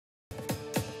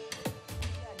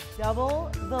Double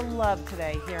the love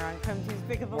today here on Come Two's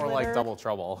Pick of the More Litter. like double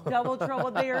trouble. Double trouble.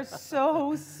 They are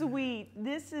so sweet.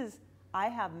 This is, I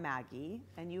have Maggie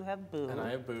and you have Boo. And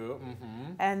I have Boo.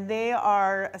 Mm-hmm. And they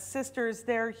are sisters.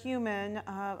 They're human.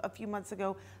 A few months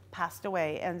ago passed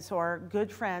away. And so our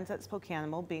good friends at Spokane,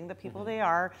 being the people they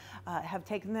are, have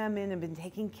taken them in and been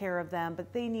taking care of them,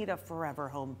 but they need a forever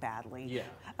home badly.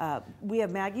 Yeah. We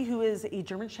have Maggie, who is a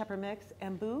German Shepherd mix,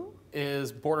 and Boo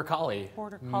Is Border Collie,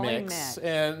 mix.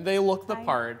 And they look the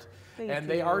part.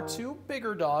 They are two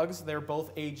bigger dogs. They're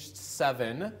both aged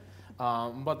 7.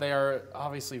 But they are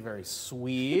obviously very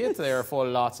sweet. They are full of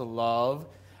lots of love.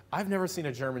 I've never seen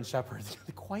a German Shepherd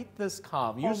quite this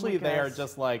calm. Usually they are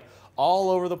just like all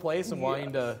over the place and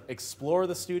wanting to explore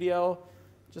the studio,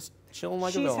 just chilling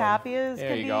like a villain. She's happy as can be.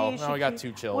 There you go. Now we got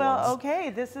 2 chill ones. Well, okay,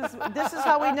 this is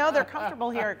how we know they're comfortable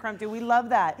here at KREM 2. We love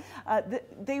that.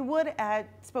 They would at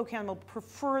Spokane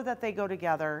prefer that they go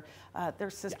together. They're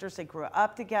sisters. They grew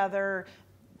up together.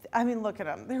 I mean, look at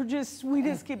them. They're just sweet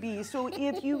as can be. So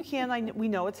if you can, we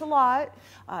know it's a lot.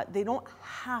 They don't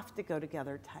have to go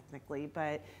together technically,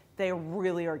 but they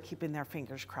really are keeping their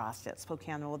fingers crossed at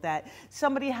Spokane that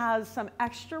somebody has some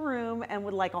extra room and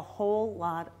would like a whole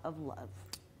lot of love.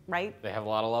 Right? They have a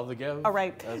lot of love to give. All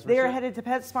right. They are headed to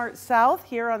PetSmart South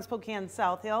here on Spokane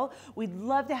South Hill. We'd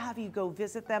love to have you go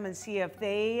visit them and see if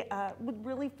they would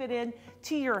really fit in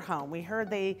to your home. We heard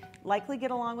they likely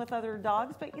get along with other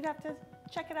dogs, but you'd have to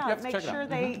check it out. Make sure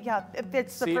it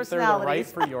fits the personality. See if they're the right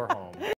for your home.